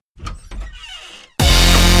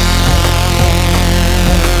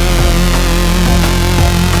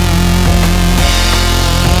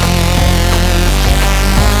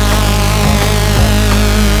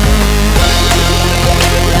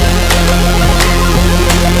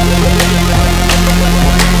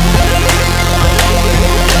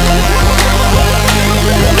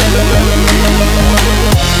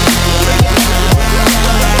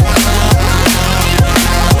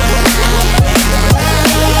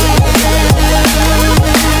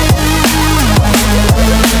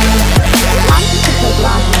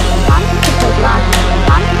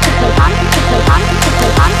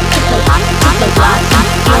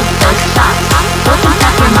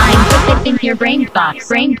your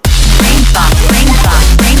Brainbox. Brainbox. Brainbox. Brainbox.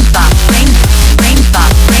 Brainbox.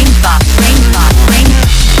 Brainbox. Brainbox. Brainbox.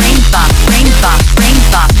 Brainbox.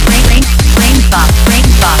 Brainbox. Brainbox. Brainbox.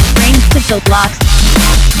 Brainbox. Brain to the locks.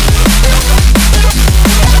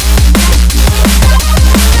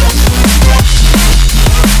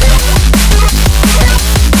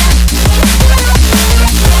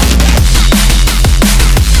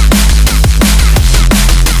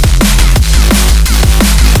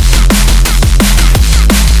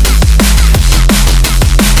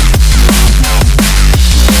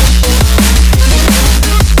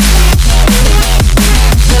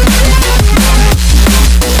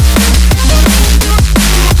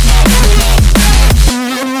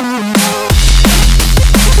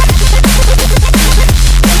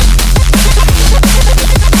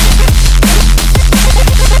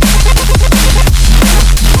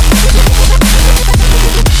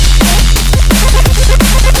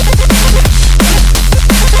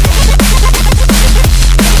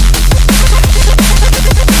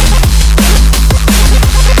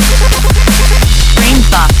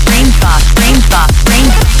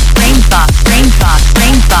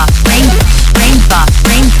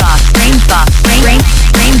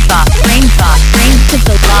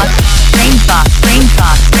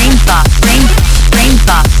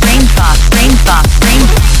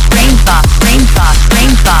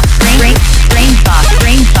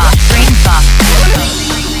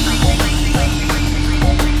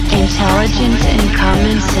 Intelligence and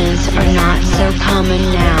common sense are not so common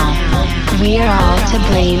now. We are all to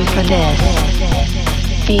blame for this.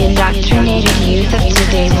 The indoctrinated youth of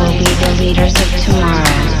today will be the leaders of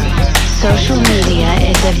tomorrow. Social media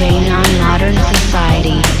is a bane on modern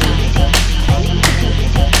society.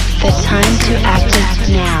 The time to act is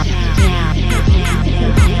now.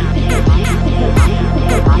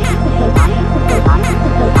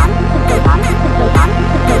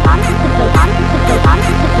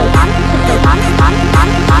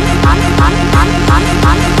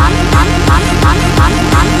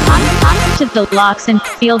 To the locks and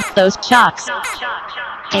feel those shocks.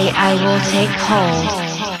 AI will take hold.